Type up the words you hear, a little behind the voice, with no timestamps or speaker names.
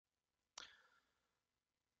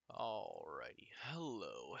Alrighty,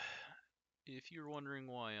 hello. If you're wondering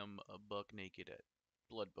why I'm buck naked at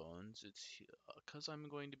Bloodbones, it's because I'm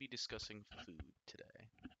going to be discussing food today.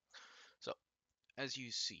 So, as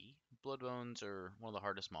you see, Bloodbones are one of the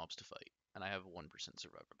hardest mobs to fight, and I have 1%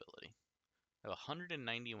 survivability. I have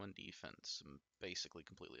 191 defense. I'm basically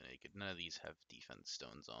completely naked. None of these have defense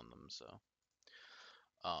stones on them, so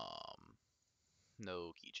um,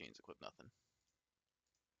 no keychains equipped, nothing.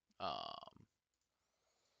 Um,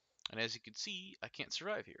 and as you can see, I can't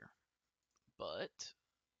survive here. But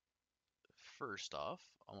first off,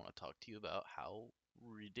 I want to talk to you about how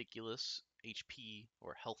ridiculous HP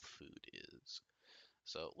or health food is.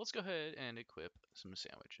 So let's go ahead and equip some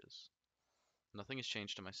sandwiches. Nothing has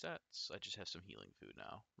changed to my stats. I just have some healing food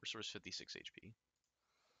now. Restores 56 HP.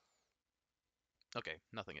 Okay,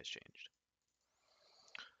 nothing has changed.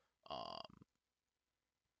 Um,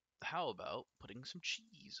 how about putting some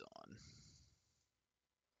cheese on?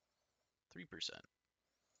 3%.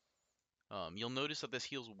 You'll notice that this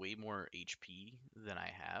heals way more HP than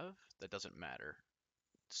I have. That doesn't matter.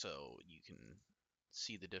 So you can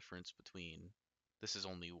see the difference between this is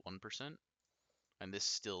only 1% and this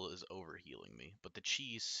still is overhealing me. But the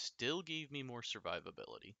cheese still gave me more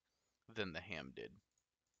survivability than the ham did,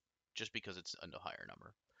 just because it's a higher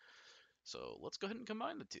number. So let's go ahead and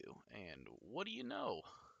combine the two. And what do you know?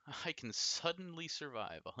 I can suddenly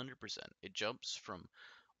survive 100%. It jumps from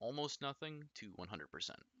almost nothing to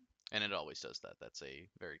 100%. And it always does that. That's a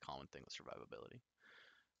very common thing with survivability.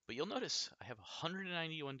 But you'll notice I have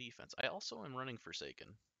 191 defense. I also am running Forsaken,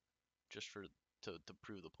 just to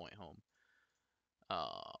prove the point home.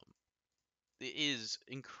 Um, it is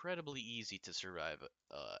incredibly easy to survive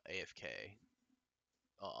AFK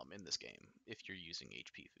in this game if you're using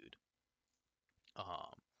HP food.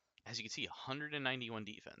 Um, as you can see, 191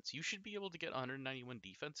 defense. You should be able to get 191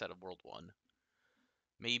 defense out of World 1.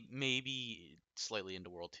 Maybe slightly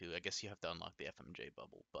into World 2. I guess you have to unlock the FMJ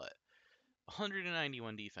bubble, but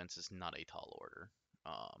 191 defense is not a tall order.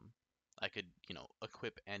 I could,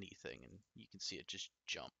 equip anything and you can see it just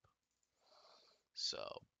jump.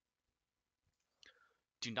 So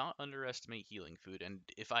do not underestimate healing food. And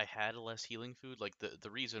if I had less healing food, like the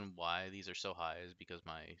reason why these are so high is because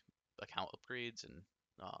my account upgrades and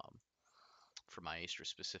for my Aestra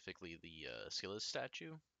specifically the Skillet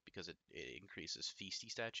statue, because it increases feasty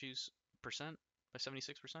statues percent by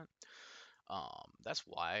 76%. That's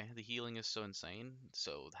why the healing is so insane.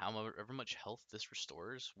 So however much health this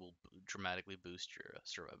restores will dramatically boost your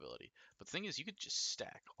survivability. But the thing is, you could just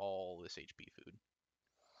stack all this HP food.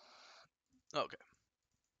 Okay,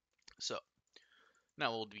 so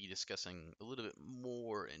now we'll be discussing a little bit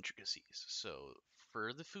more intricacies. So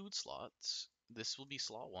for the food slots, this will be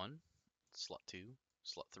slot 1, slot 2,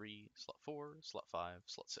 slot 3, slot 4, slot 5,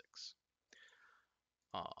 slot 6.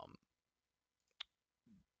 Um,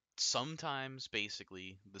 Sometimes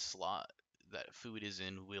basically the slot that food is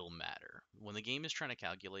in will matter. When the game is trying to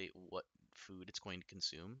calculate what food it's going to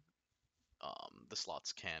consume, the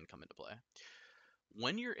slots can come into play.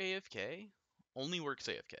 When you're AFK, only works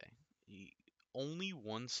AFK. Only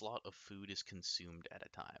one slot of food is consumed at a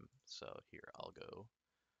time. So here,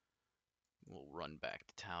 we'll run back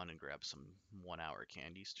to town and grab some 1 hour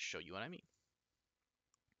candies to show you what I mean.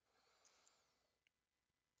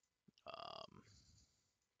 Um,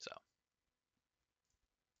 so,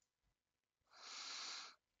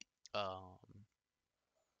 um,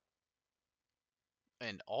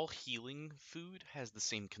 and all healing food has the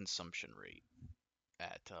same consumption rate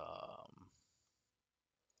at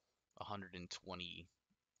 120,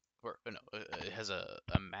 or no, it has a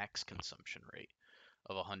max consumption rate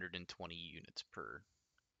of 120 units per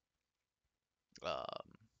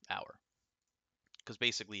hour. Because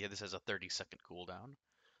basically, this has a 30-second cooldown.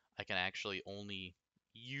 I can actually only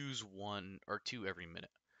use one or two every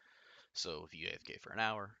minute. So if you AFK for an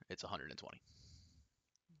hour, it's 120.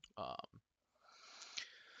 Um,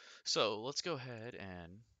 so let's go ahead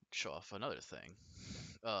and show off another thing.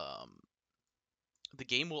 Um, the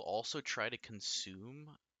game will also try to consume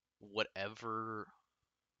whatever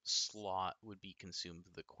slot would be consumed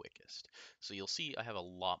the quickest. So you'll see I have a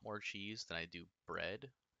lot more cheese than I do bread,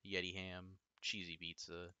 Yeti ham, cheesy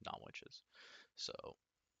pizza, non-witches. So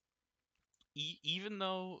even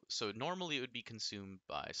though, so normally it would be consumed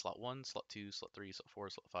by slot 1, slot 2, slot 3, slot 4,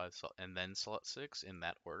 slot 5, and then slot 6 in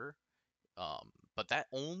that order. But that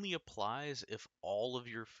only applies if all of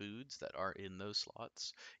your foods that are in those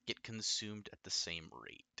slots get consumed at the same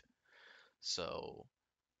rate. So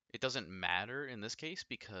it doesn't matter in this case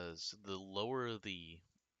because the lower the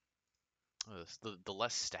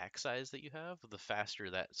less stack size that you have, the faster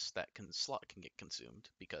that slot can get consumed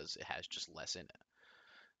because it has just less in it.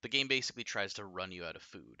 The game basically tries to run you out of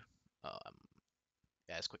food um,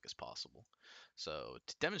 as quick as possible. So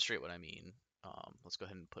to demonstrate what I mean, let's go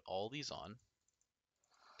ahead and put all these on.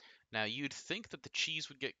 Now you'd think that the cheese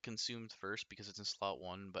would get consumed first because it's in slot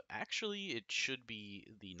 1, but actually it should be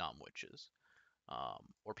the non-witches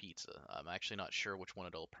or pizza. I'm actually not sure which one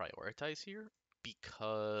it'll prioritize here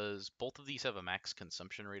because both of these have a max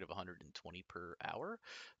consumption rate of 120 per hour,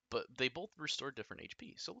 but they both restore different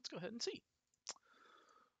HP. So let's go ahead and see.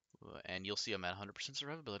 And you'll see I'm at 100%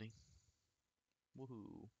 survivability.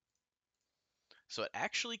 Woohoo. So it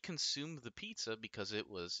actually consumed the pizza because it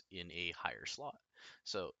was in a higher slot.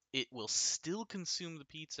 So it will still consume the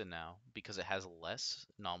pizza now because it has less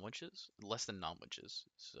non-witches, less than non-witches.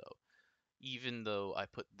 So even though I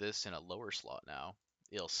put this in a lower slot now,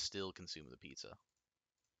 it'll still consume the pizza.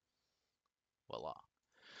 Voila.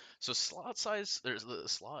 So slot size, there's the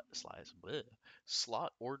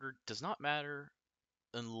slot order does not matter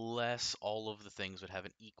unless all of the things would have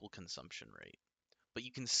an equal consumption rate. But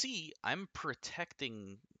you can see I'm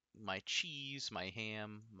protecting my cheese, my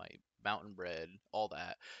ham, my mountain bread, all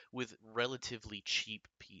that with relatively cheap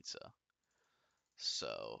pizza.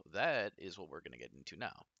 So that is what we're going to get into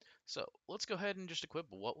now. So let's go ahead and just equip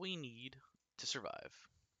what we need to survive.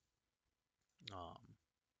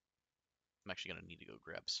 I'm actually going to need to go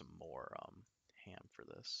grab some more ham for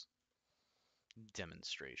this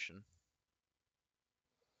demonstration.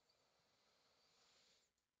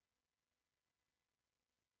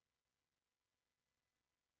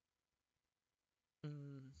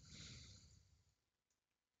 Mm,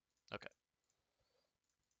 okay,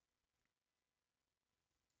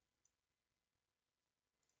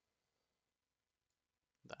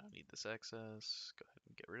 I don't need this excess. Go ahead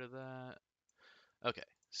and get rid of that. Okay,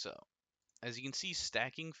 so as you can see,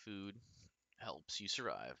 stacking food helps you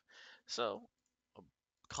survive. So a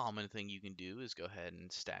common thing you can do is go ahead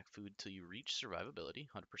and stack food till you reach survivability,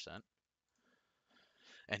 100%.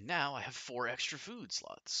 And now I have 4 extra food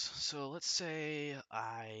slots. So let's say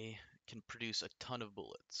I can produce a ton of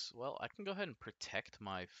bullets. Well, I can go ahead and protect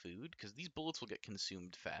my food because these bullets will get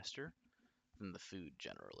consumed faster than the food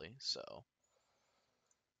generally. So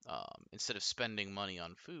instead of spending money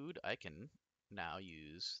on food, I can now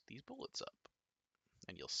use these bullets up.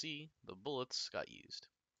 And you'll see the bullets got used.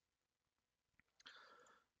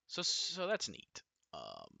 So that's neat.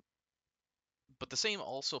 But the same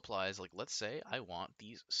also applies, like, let's say I want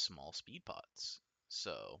these small speed pots.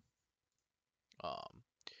 So, um,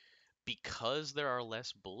 because there are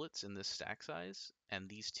less bullets in this stack size, and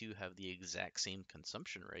these two have the exact same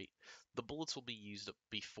consumption rate, the bullets will be used up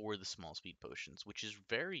before the small speed potions, which is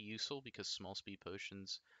very useful because small speed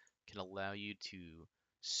potions can allow you to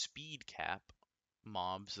speed cap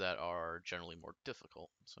mobs that are generally more difficult.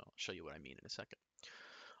 So I'll show you what I mean in a second.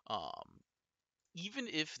 Um, Even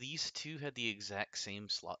if these two had the exact same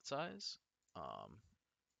slot size, um,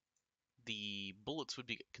 the bullets would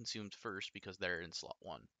be consumed first because they're in slot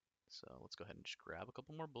 1. So let's go ahead and just grab a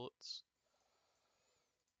couple more bullets.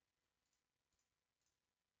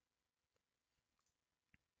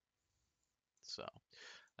 So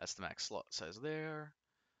that's the max slot size there.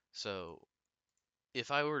 So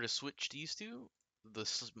if I were to switch these two, the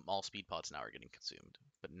small speed pots now are getting consumed.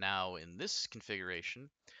 But now in this configuration,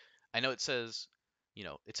 I know it says,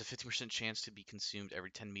 it's a 50% chance to be consumed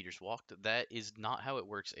every 10 meters walked. That is not how it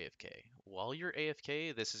works AFK. While you're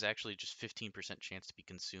AFK, this is actually just 15% chance to be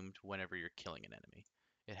consumed whenever you're killing an enemy.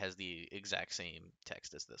 It has the exact same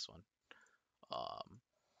text as this one. Um,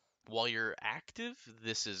 while you're active,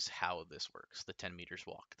 this is how this works, the 10 meters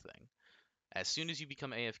walked thing. As soon as you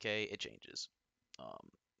become AFK, it changes. Um,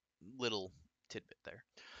 little tidbit there.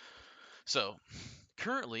 So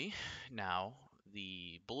currently, now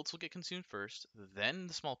the bullets will get consumed first, then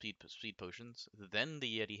the small speed potions, then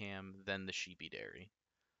the Yeti ham, then the sheepy dairy.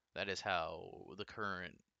 That is how the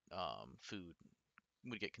current food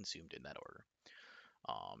would get consumed in that order.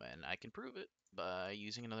 And I can prove it by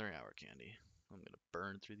using another hour candy. I'm gonna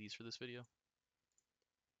burn through these for this video.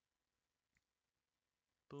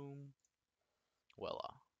 Boom.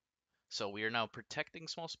 Voila. So we are now protecting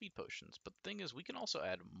small speed potions, but the thing is, we can also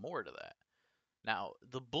add more to that. Now,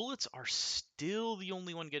 the bullets are still the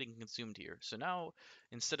only one getting consumed here. So now,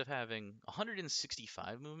 instead of having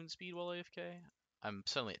 165 movement speed while AFK, I'm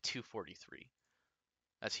suddenly at 243.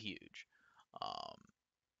 That's huge. Um,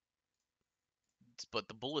 but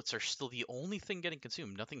the bullets are still the only thing getting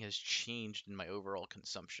consumed. Nothing has changed in my overall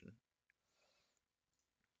consumption.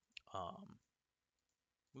 Um,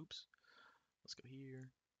 oops. Let's go here.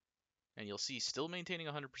 And you'll see still maintaining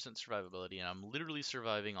 100% survivability, and I'm literally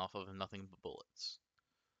surviving off of nothing but bullets.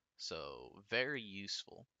 So, very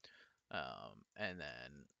useful. And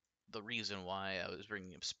then the reason why I was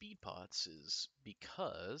bringing up speed pots is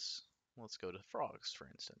because, let's go to frogs, for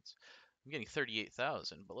instance. I'm getting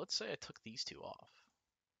 38,000, but let's say I took these two off.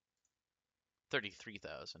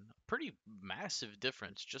 33,000. Pretty massive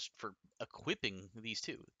difference just for equipping these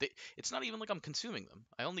two. It's not even like I'm consuming them.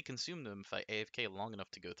 I only consume them if I AFK long enough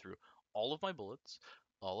to go through all of my bullets,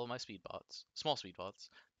 all of my speed pots, small speed pots,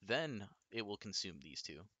 then it will consume these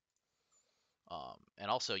two. And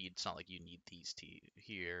also, it's not like you need these two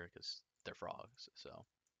here because they're frogs. So,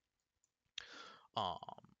 um,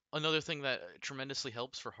 another thing that tremendously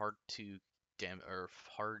helps for hard to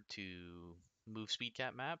move speed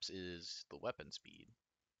cap maps is the weapon speed.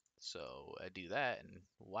 So I do that, and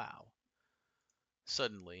wow,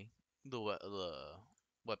 suddenly the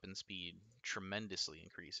weapon speed tremendously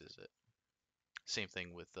increases it. Same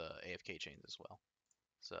thing with AFK chains as well.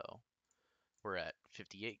 So we're at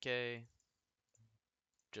 58k.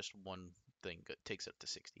 Just one thing takes it up to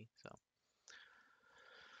 60.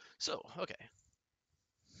 So okay.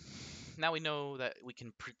 Now we know that we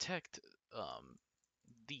can protect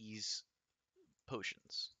these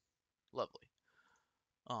potions. Lovely.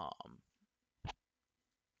 Um,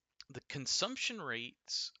 the consumption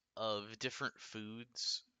rates of different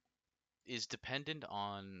foods is dependent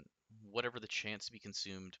on whatever the chance to be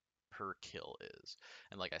consumed per kill is.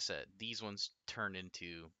 And like I said, these ones turn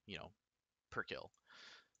into, per kill.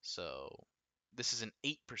 So this is an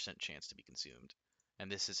 8% chance to be consumed,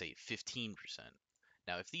 and this is a 15%.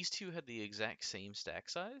 Now, if these two had the exact same stack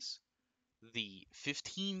size, the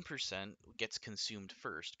 15% gets consumed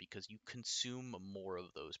first because you consume more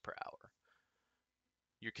of those per hour.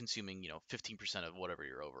 You're consuming, 15% of whatever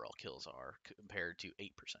your overall kills are compared to 8%.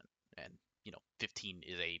 And, 15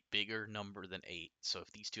 is a bigger number than 8. So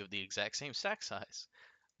if these two have the exact same stack size,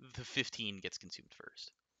 the 15 gets consumed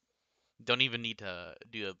first. Don't even need to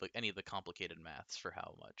do any of the complicated maths for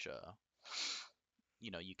how much,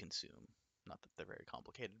 you consume. Not that they're very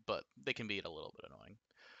complicated, but they can be a little bit annoying.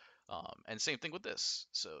 And same thing with this.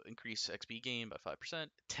 So increase XP gain by 5%,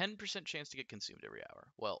 10% chance to get consumed every hour.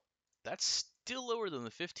 Well, that's still lower than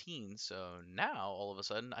the 15, so now all of a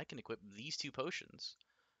sudden I can equip these two potions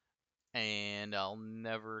and I'll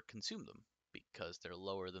never consume them because they're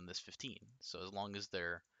lower than this 15. So as long as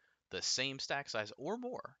they're the same stack size or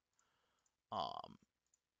more, um,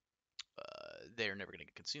 they're never going to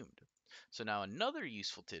get consumed. So now another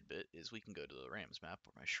useful tidbit is we can go to the Rams map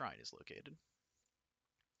where my shrine is located.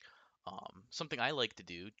 Something I like to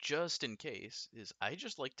do, just in case, is I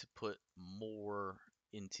just like to put more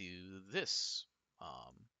into this.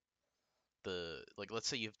 Um, let's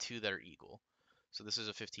say you have two that are equal. So this is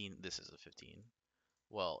a 15, this is a 15.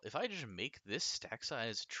 Well, if I just make this stack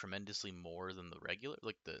size tremendously more than the regular,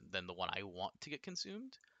 than the one I want to get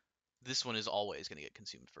consumed, this one is always going to get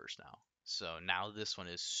consumed first now. So now this one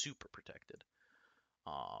is super protected.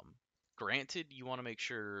 Um, Granted, you want to make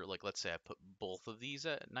sure, like, let's say I put both of these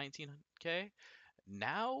at 19k.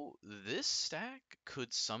 Now, this stack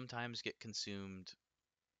could sometimes get consumed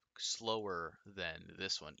slower than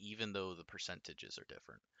this one, even though the percentages are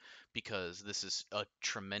different, because this is a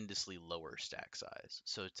tremendously lower stack size.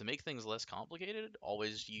 So to make things less complicated,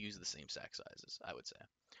 always use the same stack sizes, I would say.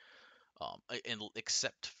 And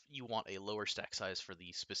except you want a lower stack size for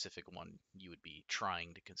the specific one you would be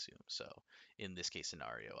trying to consume. So in this case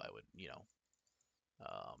scenario, I would,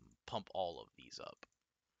 pump all of these up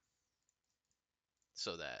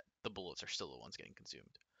so that the bullets are still the ones getting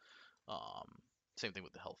consumed. Um, Same thing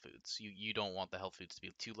with the health foods. You don't want the health foods to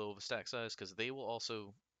be too low of a stack size because they will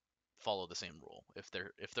also follow the same rule. If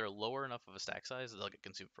they're lower enough of a stack size, they'll get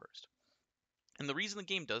consumed first. And the reason the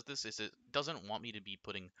game does this is it doesn't want me to be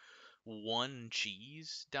putting one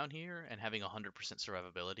cheese down here and having 100%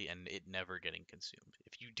 survivability and it never getting consumed.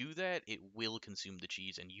 If you do that, it will consume the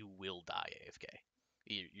cheese and you will die AFK.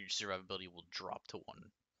 Your survivability will drop to 1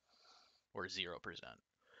 or 0%.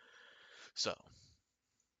 So,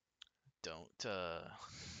 don't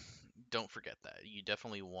don't forget that. You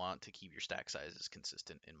definitely want to keep your stack sizes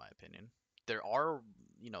consistent, in my opinion. There are,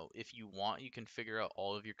 if you want, you can figure out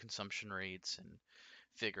all of your consumption rates and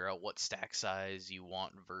figure out what stack size you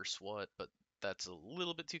want versus what, but that's a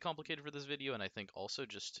little bit too complicated for this video, and I think also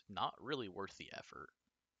just not really worth the effort.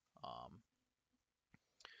 Um,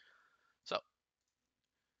 so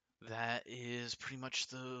that is pretty much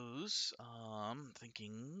those.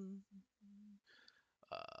 Thinking.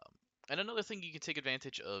 Um, and another thing you can take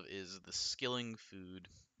advantage of is the skilling food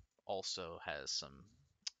also has some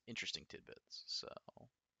interesting tidbits. So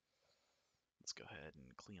let's go ahead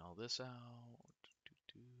and clean all this out.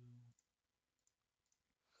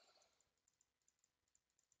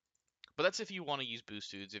 But that's if you want to use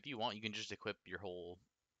boost foods. If you want, you can just equip your whole,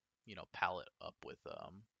 palette up with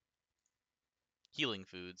healing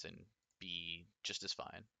foods and be just as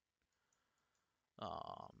fine.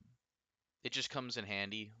 Um, it just comes in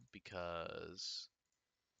handy because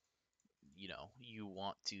you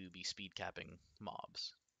want to be speed capping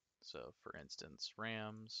mobs. So, for instance,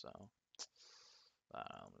 rams. So,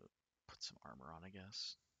 I'm gonna put some armor on, I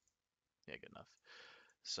guess. Yeah, good enough.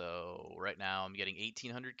 So right now I'm getting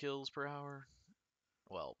 1800 kills per hour.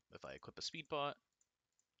 Well, if I equip a speed bot,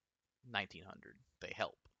 1900. They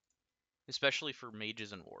help, especially for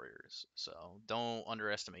mages and warriors. So don't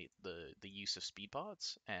underestimate the use of speed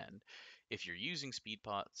pots. And if you're using speed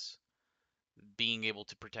pots, being able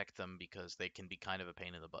to protect them because they can be kind of a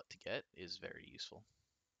pain in the butt to get is very useful.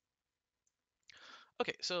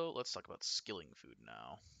 Okay, so let's talk about skilling food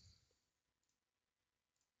now.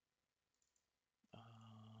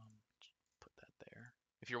 Put that there.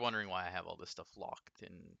 If you're wondering why I have all this stuff locked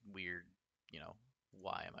and weird, you know,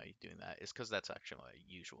 why am I doing that? It's because that's actually my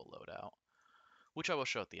usual loadout, which I will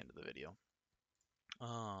show at the end of the video.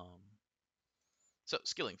 Um, so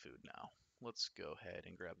skilling food now. Let's go ahead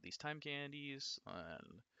and grab these time candies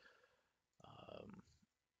and um,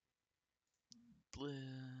 this.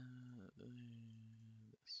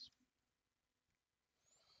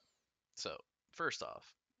 So first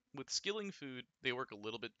off, with skilling food, they work a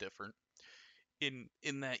little bit different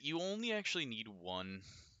in that you only actually need one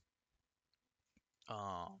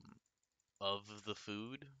um, of the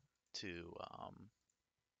food to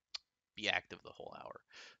be active the whole hour.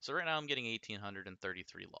 So right now I'm getting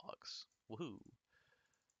 1833 logs. Woohoo!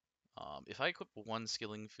 If I equip one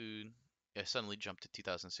skilling food, I suddenly jump to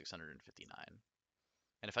 2659.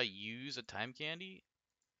 And if I use a time candy,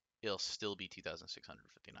 it'll still be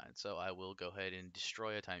 2659. So I will go ahead and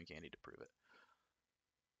destroy a time candy to prove it.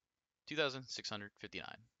 2659.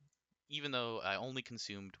 Even though I only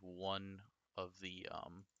consumed one of the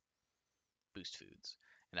boost foods.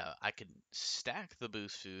 Now I could stack the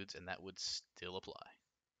boost foods and that would still apply.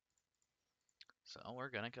 So we're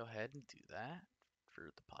gonna go ahead and do that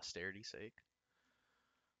for the posterity's sake.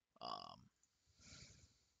 Um,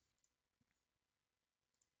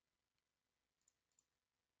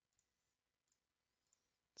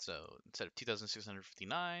 so instead of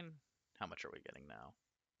 2,659, how much are we getting now?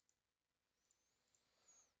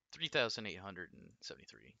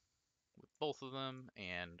 3,873 with both of them,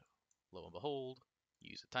 and lo and behold,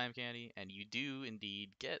 use a time candy, and you do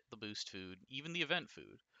indeed get the boost food, even the event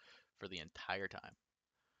food, for the entire time.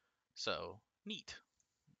 So neat.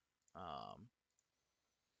 Um,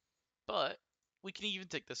 but we can even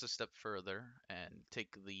take this a step further and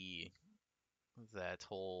take that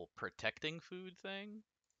whole protecting food thing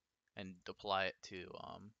and apply it to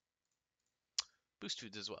boost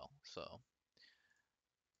foods as well. So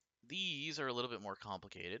these are a little bit more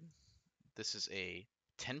complicated. This is a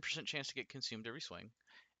 10% chance to get consumed every swing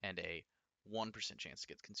and a 1% chance to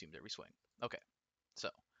get consumed every swing. Okay, so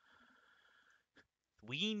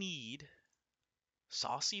we need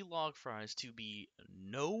saucy log fries to be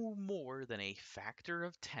no more than a factor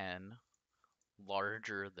of 10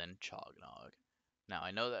 larger than Chognog. Now,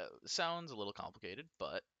 I know that sounds a little complicated,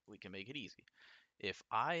 but we can make it easy. If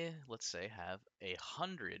I, let's say, have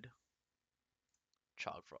 100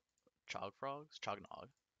 Chognog,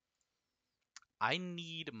 I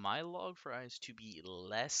need my log fries to be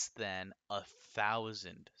less than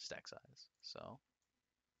 1,000 stack size. So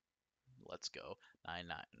let's go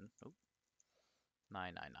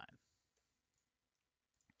 999.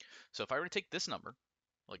 So if I were to take this number,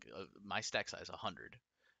 like my stack size 100,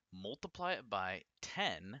 multiply it by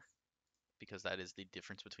 10, because that is the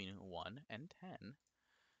difference between 1 and 10,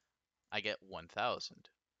 I get 1,000.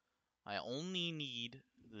 I only need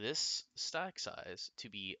this stack size to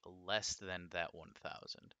be less than that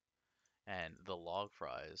 1,000, and the log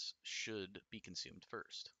fries should be consumed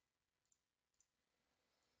first.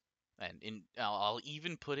 And I'll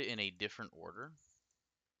even put it in a different order.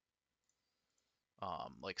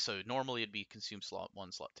 Like so normally it'd be consume slot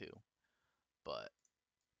 1, slot 2, but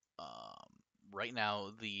right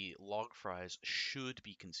now the log fries should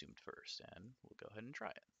be consumed first, and we'll go ahead and try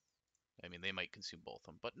it. I mean, they might consume both of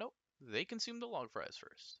them, but nope, they consume the log fries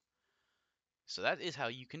first. So that is how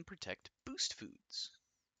you can protect boost foods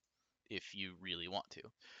if you really want to.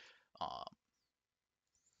 Um,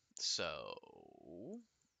 so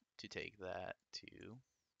to take that to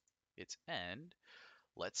its end,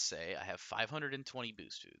 let's say I have 520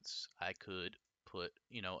 boost foods. I could put,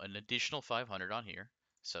 an additional 500 on here,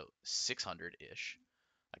 so 600-ish.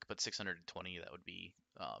 I could put 620, that would be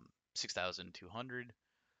 6,200.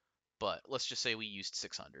 But let's just say we used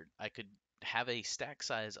 600. I could have a stack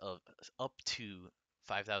size of up to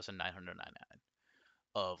 5,999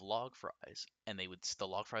 of log fries, and the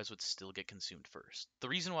log fries would still get consumed first. The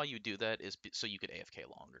reason why you do that is so you could AFK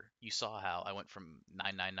longer. You saw how I went from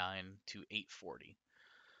 999 to 840.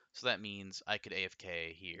 So that means I could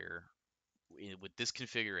AFK here with this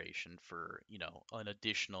configuration for, an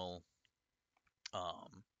additional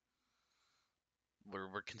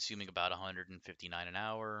we're consuming about 159 an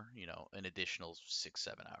hour, an additional 6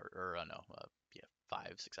 7 hours, or no, yeah,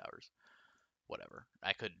 5 6 hours, whatever.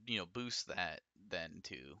 I could, boost that then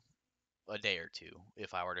to a day or two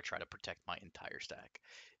if I were to try to protect my entire stack.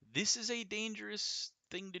 This is a dangerous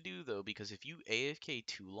thing to do though, because if you AFK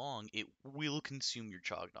too long, it will consume your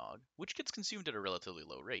Chognog, which gets consumed at a relatively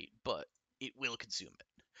low rate, but it will consume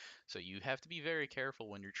it. So you have to be very careful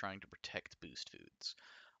when you're trying to protect boost foods.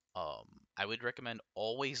 I would recommend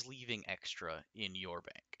always leaving extra in your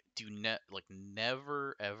bank. Do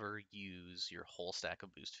never ever use your whole stack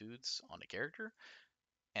of boost foods on a character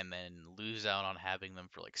and then lose out on having them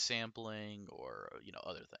for like sampling or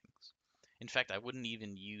other things. In fact, I wouldn't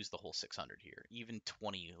even use the whole 600 here. Even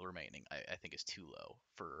 20 remaining, I think is too low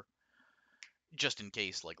for just in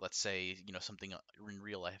case. Like let's say something in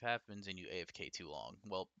real life happens and you AFK too long.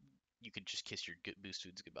 Well, you could just kiss your boost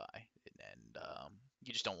foods goodbye, and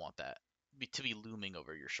you just don't want that to be looming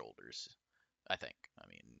over your shoulders. I think. I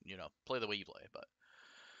mean, play the way you play, but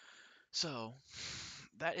so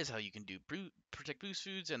that is how you can do protect boost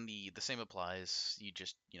foods, and the same applies. You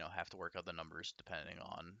just have to work out the numbers depending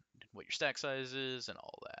on what your stack size is and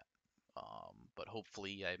all that. But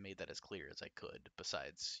hopefully I made that as clear as I could.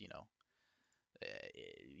 Besides,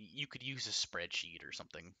 you could use a spreadsheet or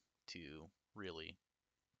something to really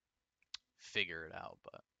figure it out.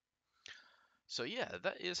 But so yeah,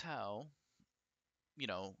 that is how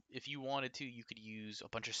if you wanted to, you could use a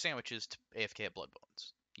bunch of sandwiches to AFK at Blood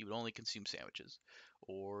Bones. You would only consume sandwiches.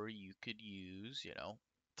 Or you could use,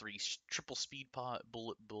 three triple speed pot,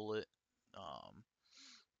 bullet, um,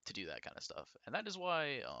 to do that kind of stuff. And that is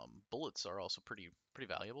why bullets are also pretty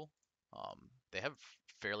valuable. They have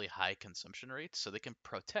fairly high consumption rates, so they can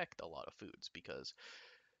protect a lot of foods because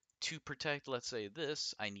to protect, let's say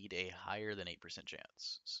this, I need a higher than 8%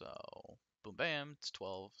 chance. So boom bam, it's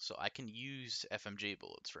 12. So I can use FMJ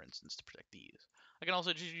bullets, for instance, to protect these. I can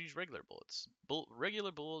also just use regular bullets.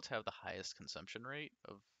 Regular bullets have the highest consumption rate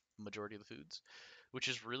of majority of the foods, which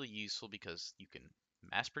is really useful because you can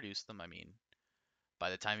mass produce them. I mean, by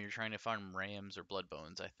the time you're trying to farm rams or blood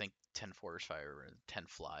bones, I think 10 forest fire and 10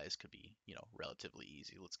 flies could be, relatively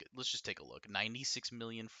easy. Let's just take a look. 96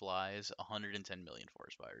 million flies, 110 million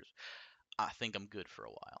forest fires. I think I'm good for a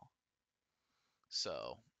while.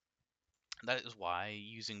 So that is why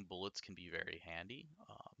using bullets can be very handy,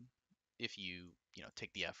 if you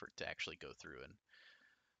take the effort to actually go through and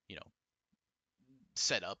you know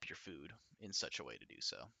set up your food in such a way to do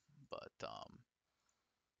so. But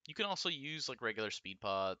you can also use like regular speed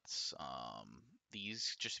pots.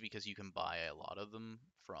 These just because you can buy a lot of them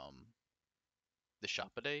from the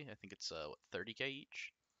shop a day. I think it's 30k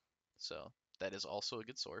each. So that is also a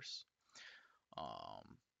good source.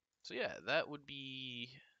 Um, so yeah, that would be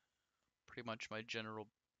pretty much my general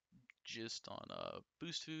gist on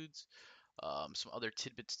boost foods. Some other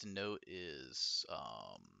tidbits to note is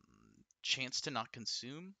chance to not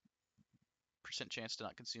consume. Percent chance to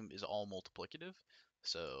not consume is all multiplicative.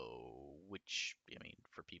 So, which, I mean,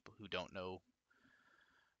 for people who don't know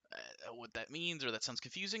what that means or that sounds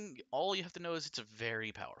confusing, all you have to know is it's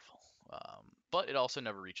very powerful. But it also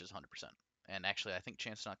never reaches 100%. And actually, I think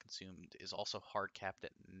chance not consumed is also hard capped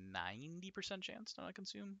at 90% chance to not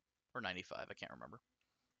consume, or 95, I can't remember.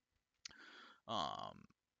 Um,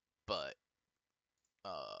 but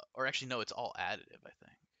or actually no, it's all additive, I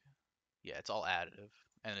think. Yeah, it's all additive,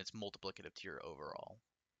 and it's multiplicative to your overall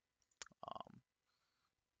um,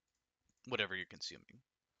 whatever you're consuming.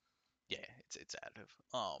 Yeah, it's additive.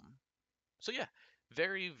 So yeah,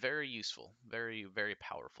 very useful, very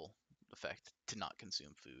powerful effect to not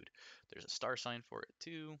consume food. There's a star sign for it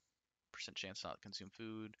too. Percent chance to not consume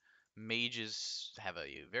food. Mages have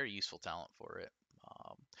a very useful talent for it.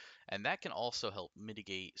 Um, and that can also help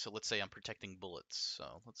mitigate. So let's say I'm protecting bullets.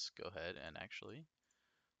 So let's go ahead and actually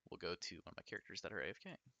we'll go to one of my characters that are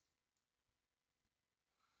AFK.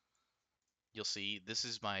 You'll see this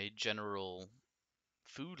is my general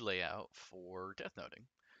food layout for death noting.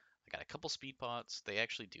 I got a couple speed pots. They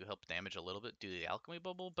actually do help damage a little bit due to the alchemy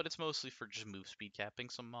bubble, but it's mostly for just move speed capping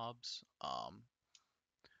some mobs.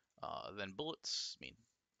 Then bullets, I mean,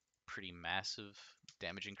 pretty massive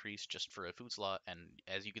damage increase just for a food slot. And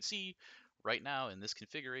as you can see, right now in this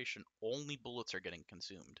configuration, only bullets are getting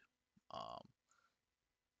consumed.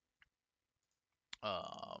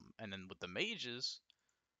 And then with the mages,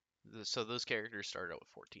 so those characters start out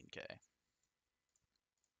with 14k.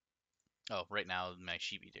 Oh, right now my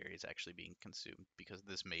Shibi Dairy is actually being consumed because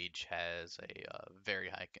this mage has a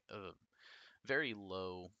very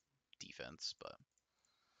low defense,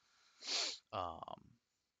 um,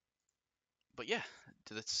 but yeah,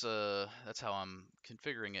 that's how I'm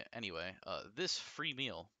configuring it anyway. This free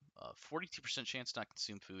meal, 42% chance not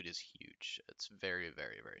consume food is huge. It's very,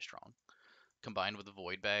 very, very strong. Combined with the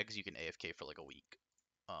void bags, you can AFK for like a week,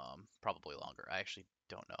 probably longer. I actually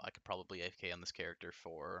don't know. I could probably AFK on this character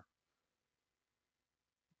for,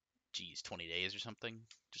 geez, 20 days or something.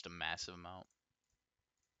 Just a massive amount.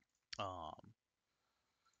 Um,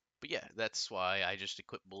 but yeah, that's why I just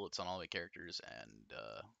equip bullets on all my characters, and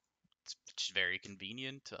it's just very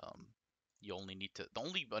convenient. You only need to. The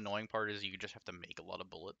only annoying part is you just have to make a lot of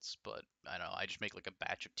bullets, but I don't know. I just make like a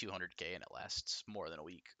batch of 200k, and it lasts more than a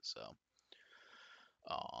week. So,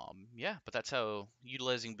 yeah, but that's how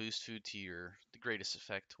utilizing boost food to your the greatest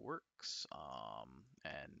effect works.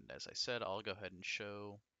 And as I said, I'll go ahead and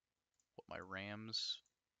show what my RAM's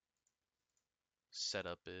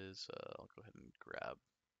setup is. I'll go ahead and grab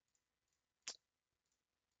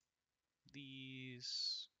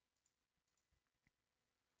these.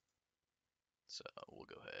 So we'll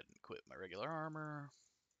go ahead and equip my regular armor.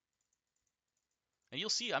 And you'll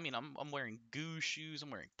see, I mean, I'm wearing goo shoes, I'm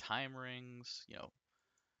wearing time rings,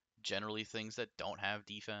 generally things that don't have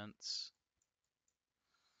defense.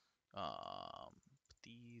 Put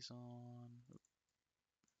these on.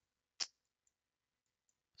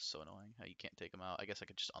 So annoying how you can't take them out. I guess I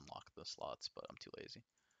could just unlock the slots, but I'm too lazy.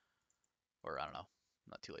 Or I don't know,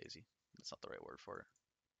 I'm not too lazy. That's not the right word for it.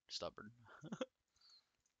 Stubborn.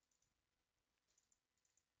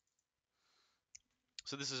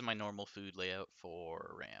 So this is my normal food layout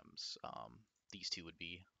for Rams. These two would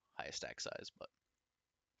be highest stack size, but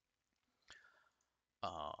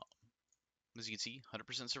uh, as you can see, 100%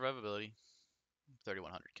 survivability,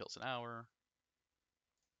 3,100 kills an hour.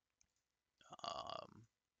 Um,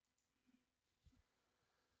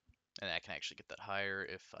 and I can actually get that higher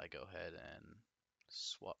if I go ahead and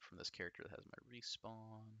swap from this character that has my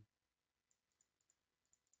respawn.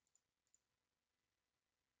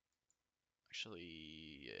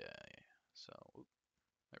 Actually, yeah. So,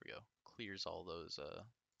 there we go. Clears all those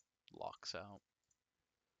locks out.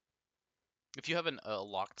 If you have a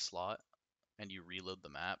locked slot and you reload the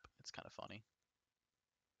map, it's kind of funny.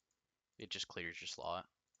 It just clears your slot.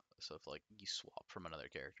 So if like you swap from another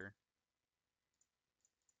character,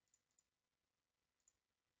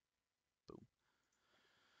 boom.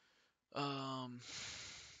 Um,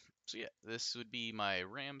 so yeah, this would be my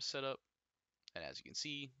RAM setup, and as you can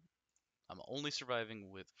see, I'm only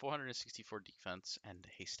surviving with 464 defense and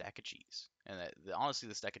a stack of cheese. And honestly,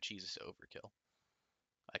 the stack of cheese is overkill.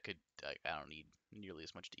 I don't need nearly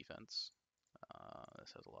as much defense.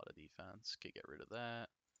 This has a lot of defense. Could get rid of that.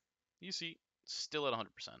 You see, still at 100%,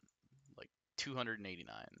 like 289.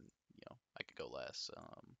 I could go less.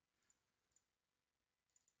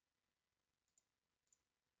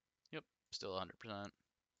 Yep, still 100%.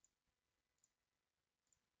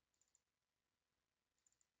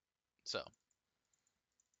 So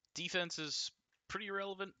defense is pretty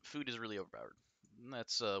irrelevant. Food is really overpowered. And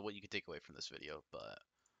that's what you can take away from this video. But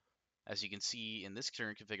as you can see in this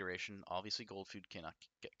current configuration, obviously gold food cannot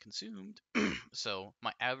get consumed. So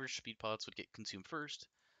my average speed pots would get consumed first,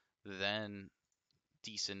 then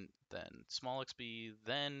decent, then small XP,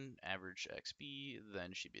 then average XP,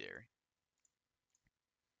 then Shibidari.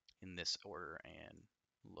 In this order, and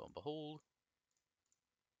lo and behold,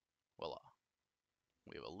 voila,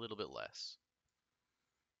 we have a little bit less.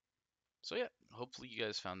 So yeah, hopefully you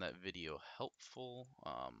guys found that video helpful.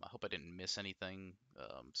 I hope I didn't miss anything.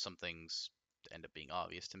 Some things end up being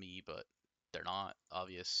obvious to me, but they're not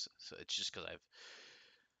obvious. So it's just because I've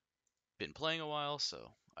been playing a while,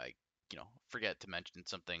 so I, forget to mention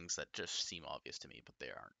some things that just seem obvious to me, but they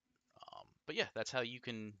aren't. But yeah, that's how you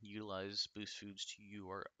can utilize boost foods to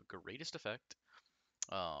your greatest effect.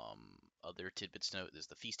 Um, Other tidbits note is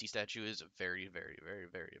the Feasty statue is very, very, very,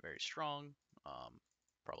 very, very strong. Um,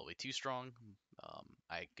 Probably too strong.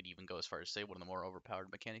 I could even go as far as say one of the more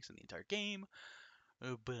overpowered mechanics in the entire game,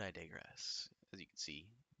 but I digress. As you can see,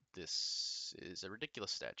 this is a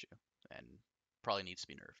ridiculous statue and probably needs to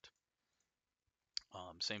be nerfed.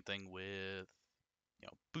 Same thing with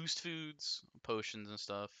boost foods, potions and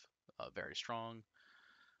stuff. Very strong.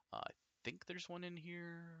 I think there's one in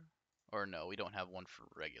here, or no, we don't have one for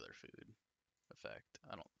regular food effect.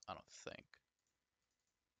 I don't think.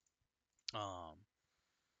 Um,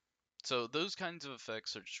 So those kinds of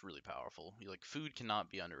effects are just really powerful. Like food cannot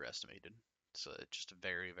be underestimated. So it's just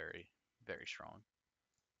very, very, very strong.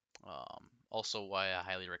 Also, why I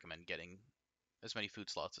highly recommend getting as many food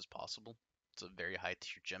slots as possible. It's a very high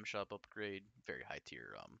tier gem shop upgrade, very high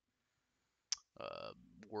tier uh,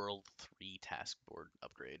 World 3 task board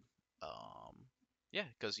upgrade. Um, yeah,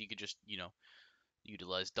 because you could just,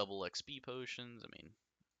 utilize double XP potions. I mean,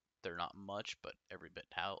 they're not much, but every bit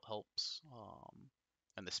helps.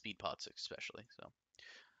 And the speed pots especially. So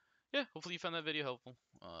yeah, hopefully you found that video helpful.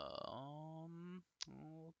 I'll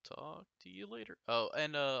talk to you later. Oh,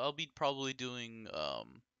 and I'll be probably doing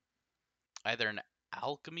either an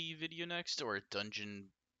alchemy video next or a dungeon,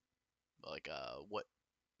 like what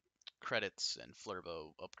credits and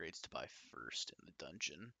Flurbo upgrades to buy first in the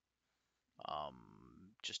dungeon. Um,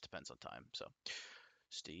 just depends on time. So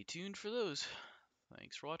stay tuned for those.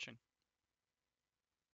 Thanks for watching.